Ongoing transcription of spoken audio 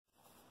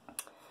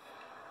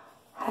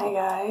Hi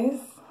guys,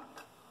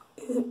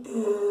 it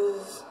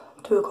is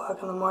 2 o'clock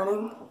in the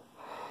morning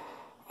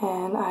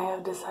and I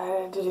have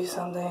decided to do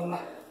something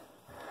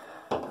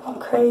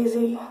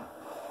crazy,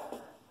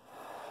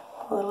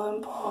 a little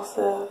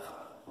impulsive,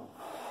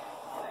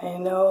 and I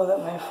know that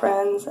my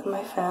friends and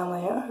my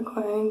family are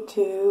going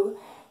to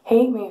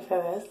hate me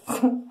for this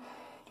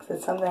because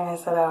it's something I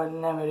said I would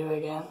never do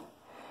again,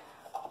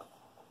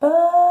 but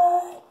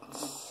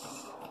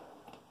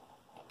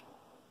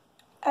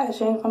I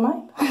changed my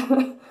mind.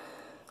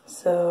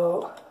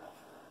 So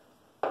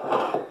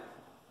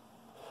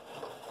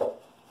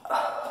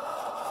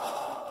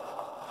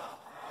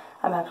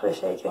I'm actually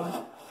shaking.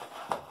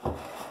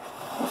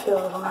 I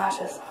feel a little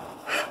nauseous.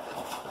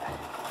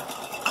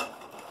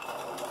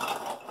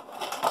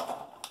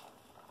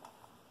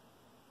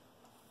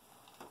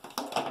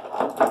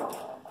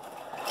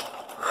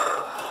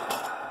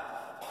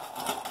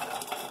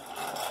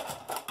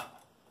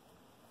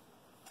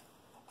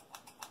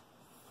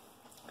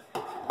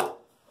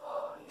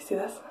 You see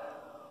this?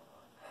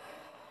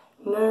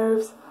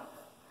 Nerves.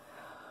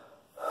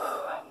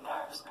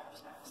 Nerves.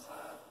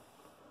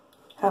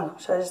 I don't know,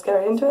 should I just get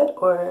right into it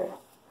or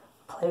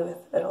play with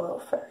it a little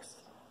first?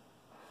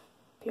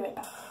 Be right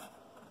back.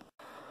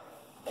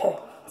 Okay,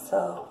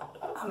 so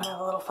I'm gonna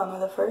have a little fun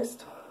with it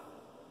first.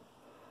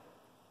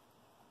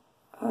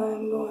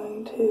 I'm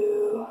going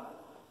to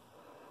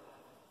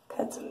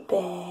cut some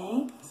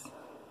bangs.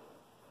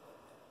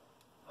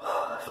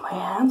 If my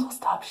hands will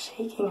stop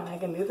shaking and I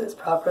can do this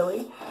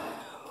properly.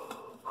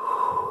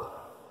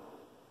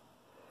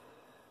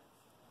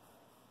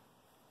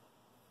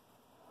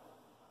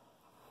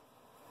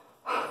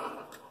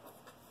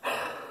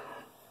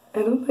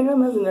 I don't think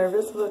I'm as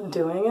nervous about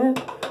doing it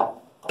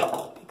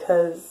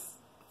because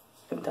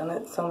I've done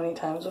it so many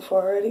times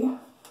before already.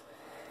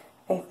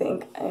 I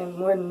think I'm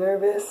more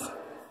nervous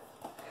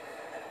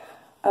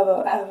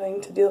about having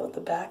to deal with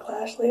the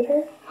backlash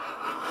later.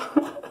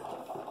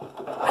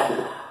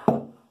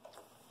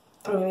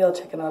 Maybe I'll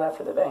check it out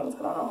after the bangs,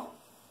 I don't know.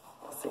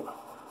 We'll see.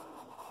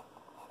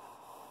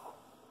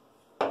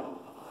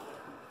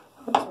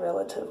 Looks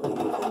relatively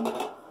even.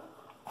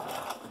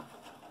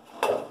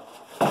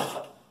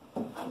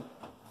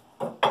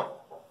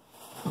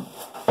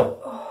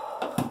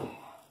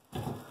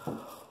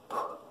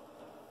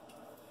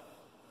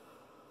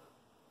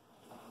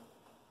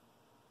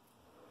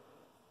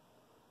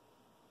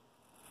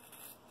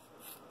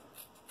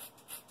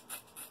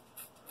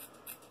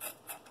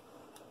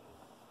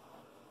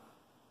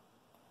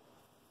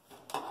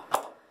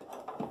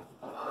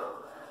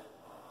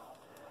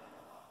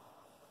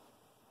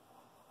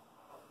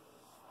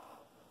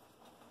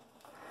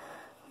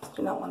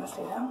 Do not want to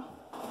stay down.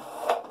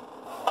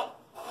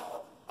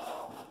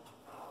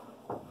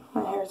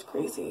 My hair is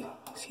crazy.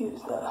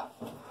 Excuse the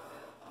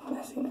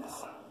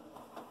messiness.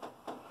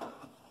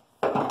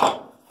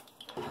 Try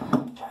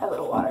a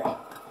little water.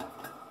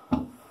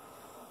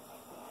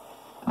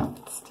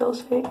 It's still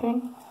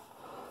shaking.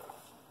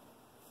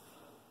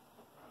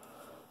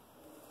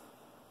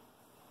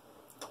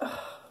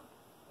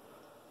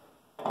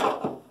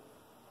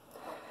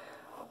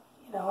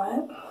 You know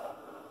what?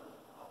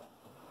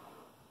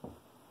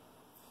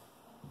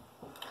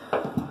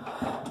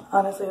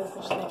 Honestly, this is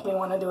just making me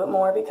want to do it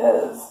more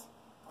because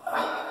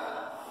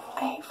I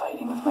hate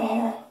fighting with my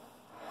hair.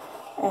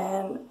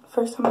 And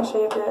first time I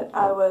shaved it,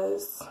 I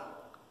was, I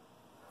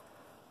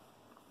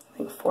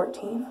think,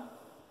 14.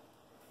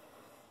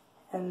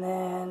 And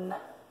then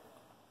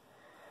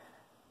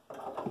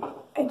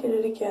I did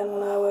it again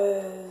when I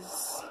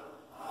was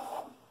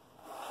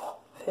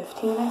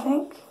 15, I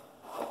think.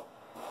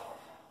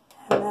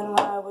 And then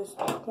when I was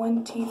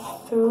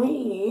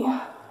 23,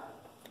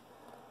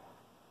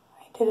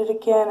 did it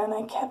again, and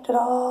I kept it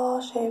all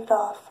shaved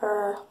off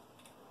for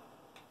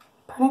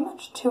pretty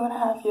much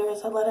 2.5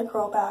 years. I let it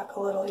grow back a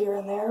little here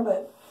and there,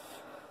 but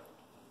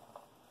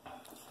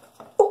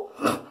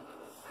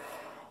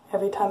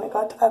every time it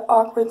got to that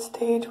awkward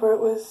stage where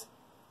it was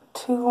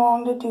too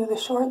long to do the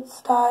short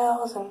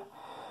styles and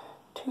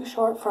too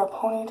short for a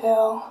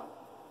ponytail,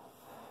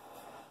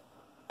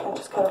 I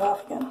just cut it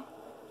off again.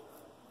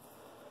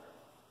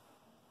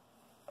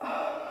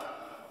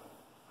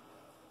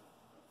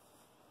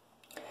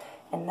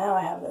 And now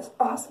I have this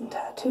awesome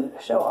tattoo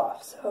to show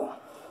off, so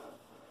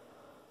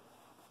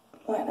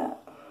why not?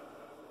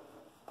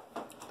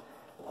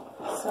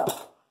 So,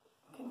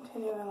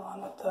 continuing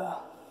on with the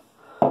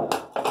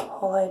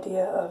whole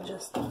idea of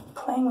just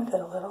playing with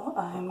it a little,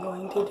 I'm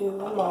going to do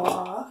a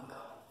mohawk.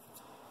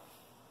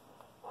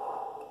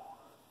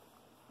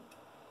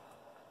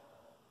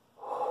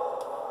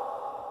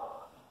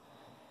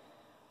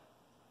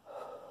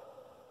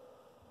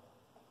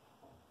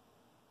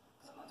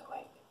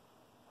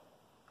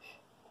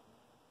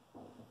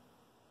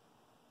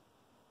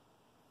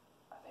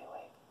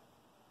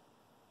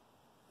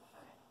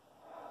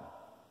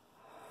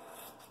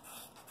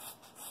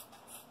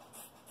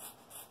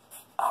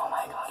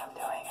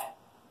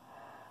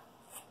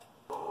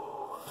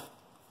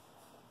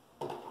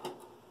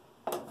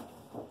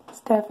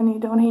 Stephanie,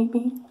 don't hate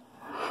me.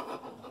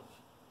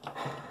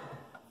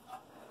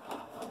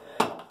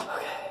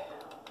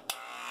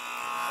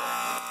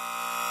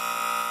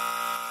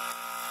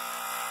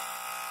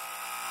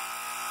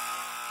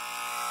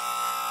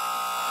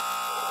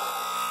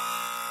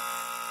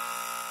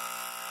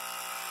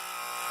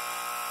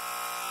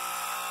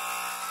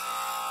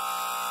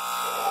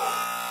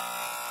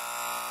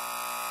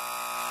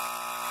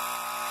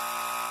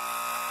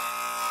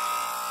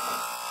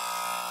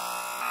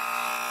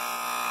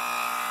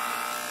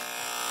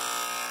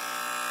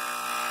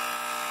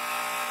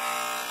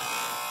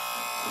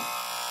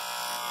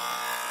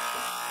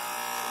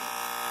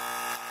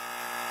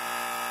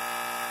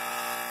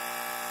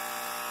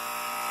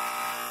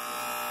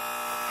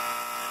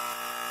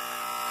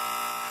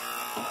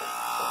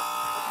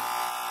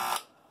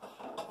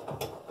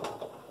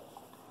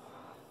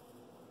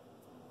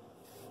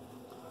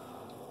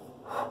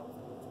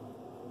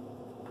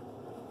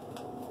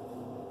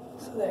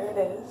 So there it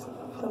is,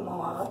 the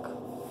mohawk.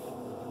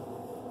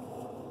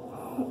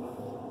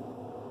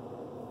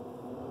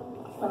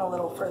 Went a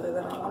little further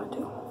than I wanted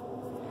to.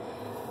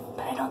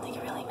 But I don't think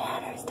it really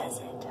matters, does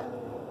it?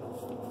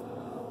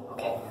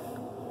 Okay.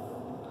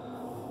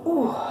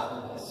 Ooh,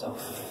 so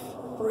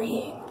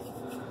freeing.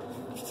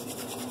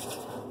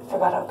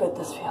 Forgot how good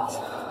this feels.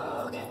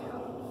 Okay.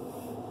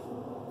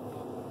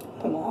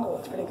 The mohawk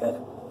looks pretty good.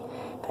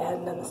 If I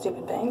hadn't done the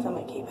stupid bangs, I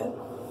might keep it.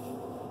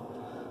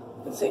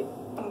 Let's see.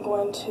 I'm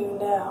going to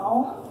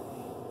now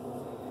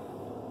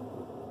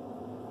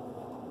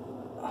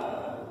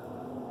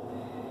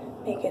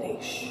make it a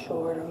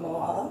shorter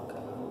mohawk.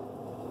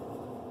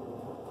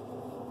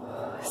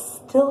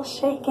 Still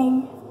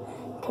shaking.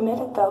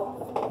 Committed though.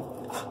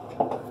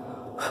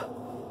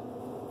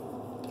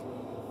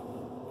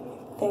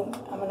 I think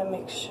I'm going to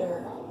make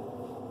sure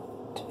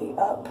to be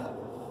up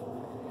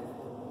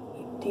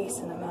a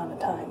decent amount of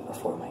time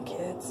before my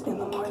kids in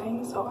the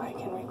morning so I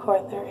can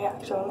record their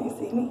reaction when they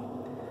see me.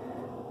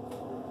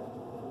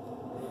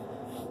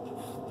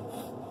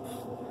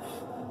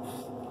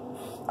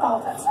 Oh,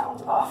 that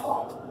sounds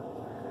awful.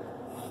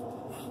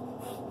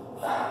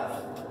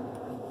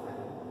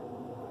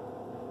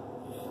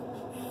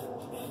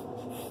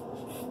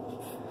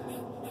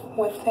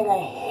 One thing I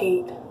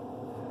hate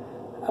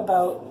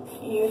about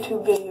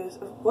YouTube videos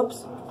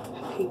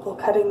of, people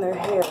cutting their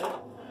hair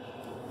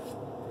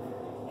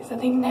is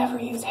that they never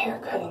use hair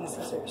cutting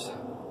scissors.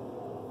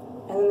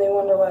 And then they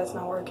wonder why it's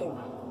not working.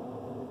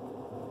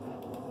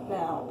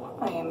 Now,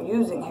 I am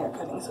using hair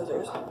cutting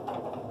scissors,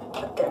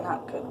 but they're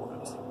not good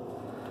ones.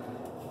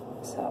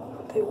 So,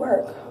 they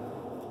work.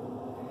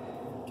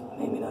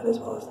 Maybe not as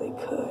well as they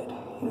could.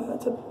 You know,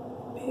 that's a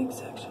big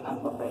section. How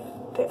about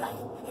right there?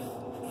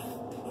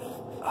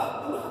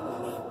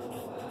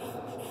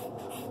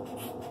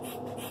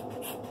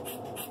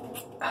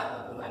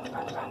 Crunch,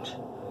 crunch, crunch.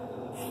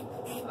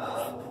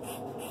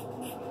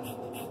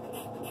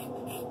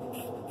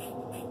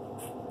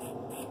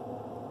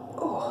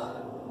 Oh,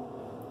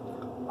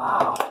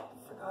 wow. I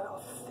forgot how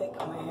thick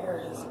my hair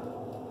is.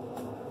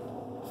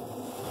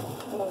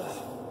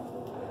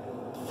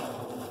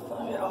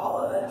 Look at all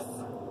of this.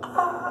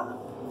 Ah.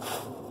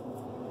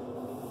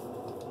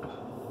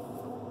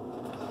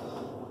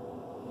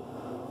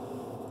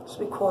 This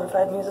would be cooler if I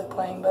had music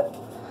playing, but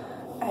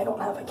I don't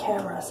have a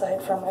camera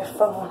aside from my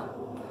phone.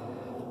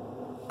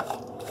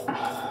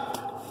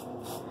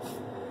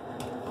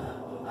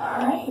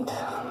 Alright,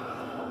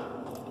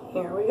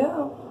 here we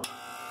go.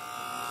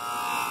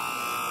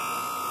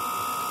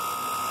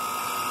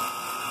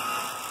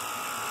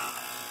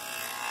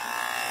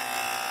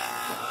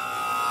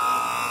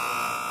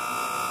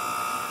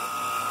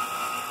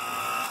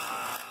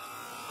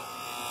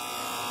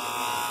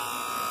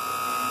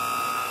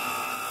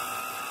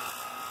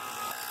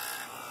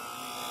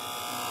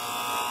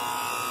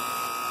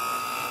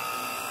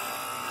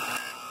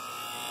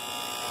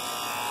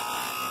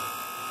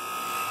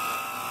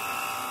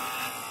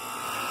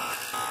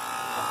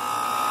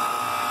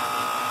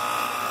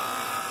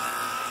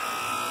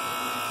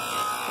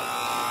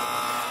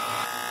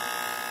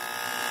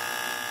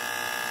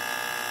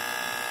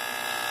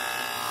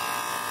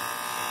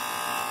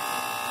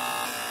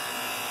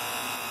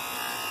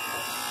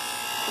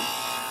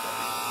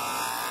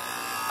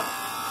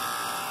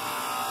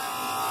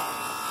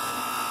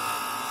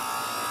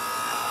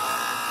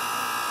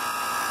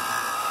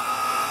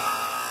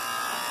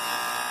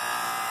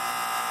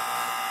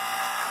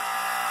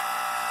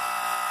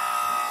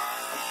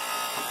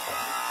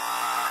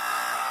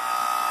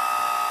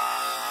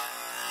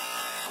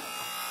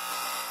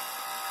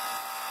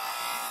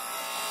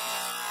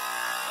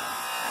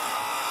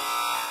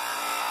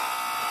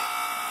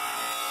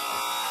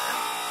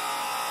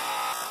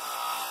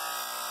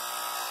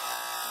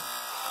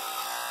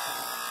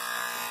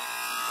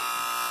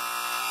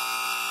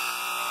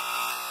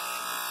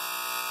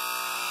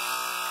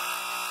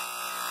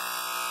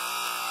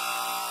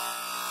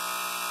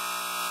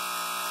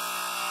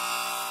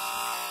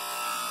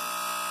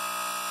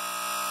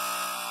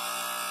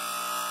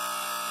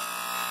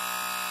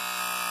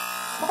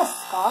 Is that a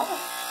scar?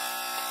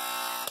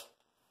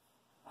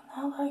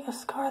 How did I get a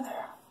scar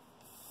there?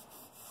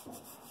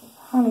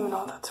 I don't even know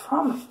what that's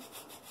from.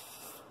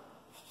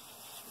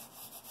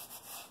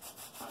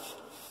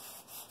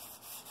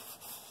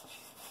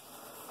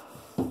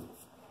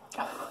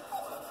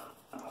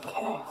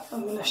 Okay,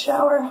 I'm gonna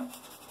shower.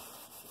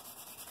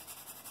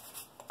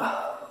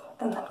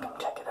 And then come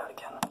check it out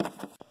again.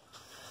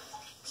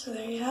 So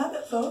there you have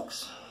it,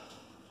 folks.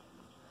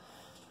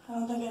 I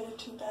don't think I did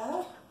too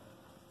bad.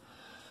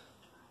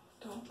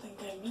 Don't think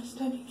I missed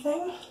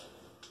anything.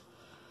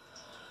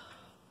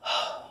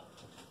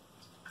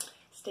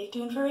 Stay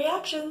tuned for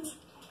reactions.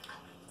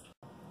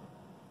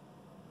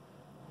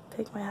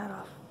 Take my hat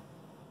off.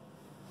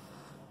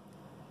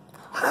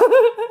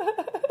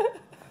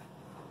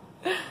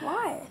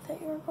 Why? I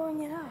thought you were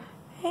growing it out.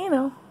 Hey,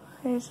 no.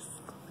 I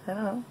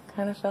don't know,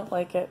 kind of felt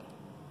like it.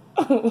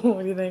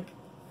 What do you think?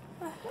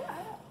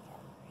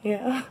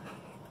 Yeah.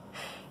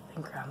 I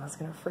think Grandma's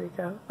gonna freak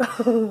out.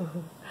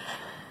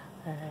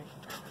 Alright.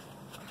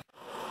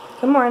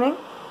 Good morning.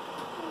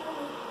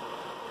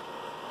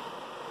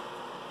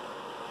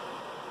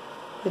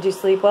 Did you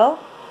sleep well?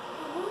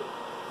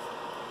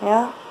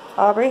 Yeah?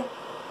 Aubrey?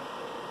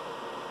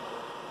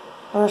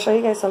 I want to show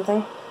you guys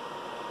something.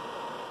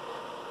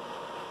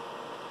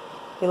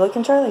 You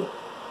looking, Charlie?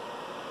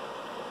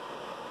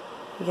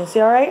 You can see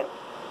alright?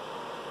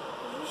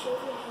 Did you shave your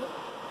head?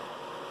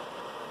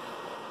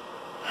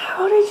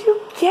 How did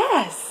you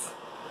guess?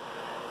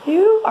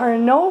 You are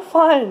no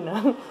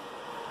fun.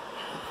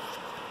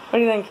 What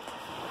do you think?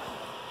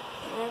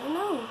 I never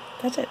know.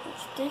 Touch it.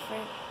 It's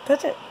different.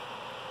 Touch it.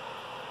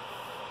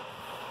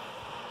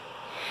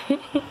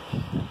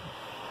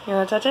 You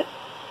want to touch it?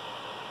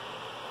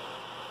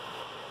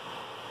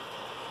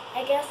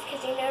 I guess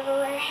because you never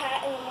wear a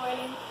hat in the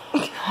morning.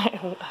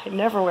 I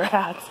never wear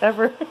hats,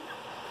 ever.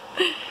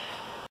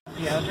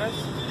 The address?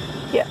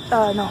 Yeah,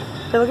 no.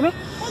 Hey, look at me.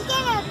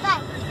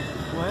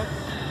 What?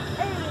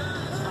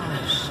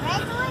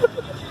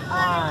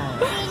 Why?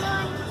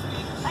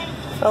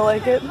 I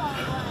like it.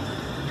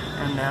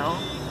 And now?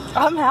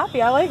 I'm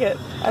happy. I like it.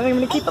 I think I'm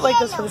going to keep it like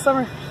this for the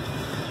summer.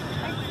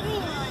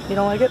 You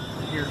don't like it?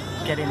 You're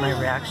getting my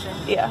reaction?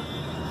 Yeah.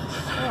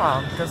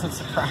 Oh, doesn't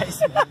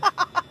surprise me.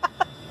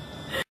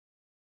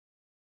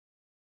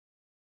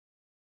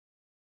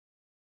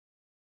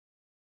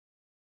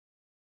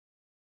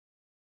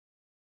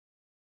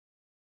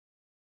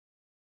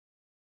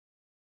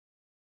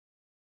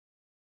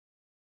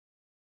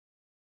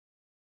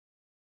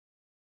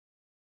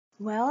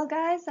 Well,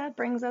 guys, that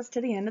brings us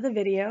to the end of the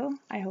video.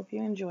 I hope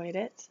you enjoyed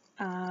it.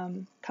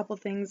 Couple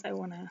things I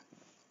want to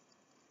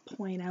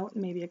point out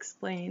and maybe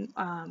explain.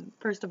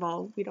 First of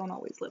all, we don't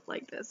always live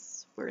like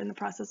this. We're in the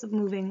process of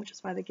moving, which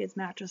is why the kids'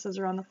 mattresses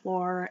are on the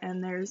floor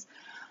and there's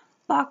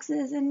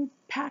boxes and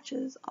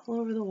patches all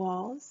over the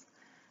walls.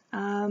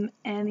 And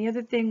the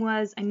other thing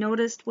was, I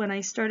noticed when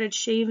I started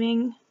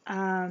shaving,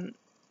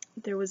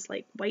 there was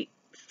like white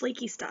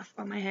flaky stuff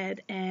on my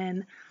head,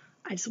 and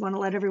I just want to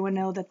let everyone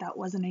know that that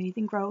wasn't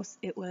anything gross.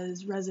 It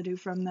was residue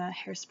from the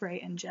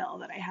hairspray and gel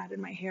that I had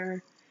in my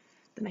hair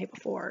the night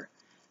before.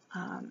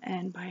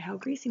 And by how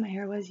greasy my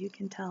hair was, you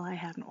can tell I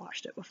hadn't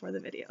washed it before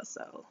the video.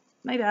 So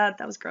my bad,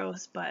 that was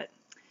gross, but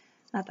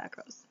not that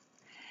gross.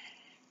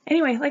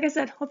 Anyway, like I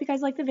said, hope you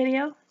guys liked the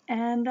video,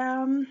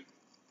 and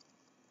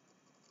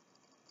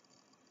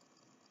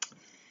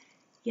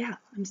yeah,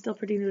 I'm still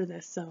pretty new to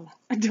this, so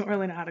I don't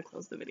really know how to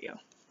close the video.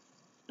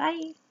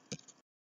 Bye!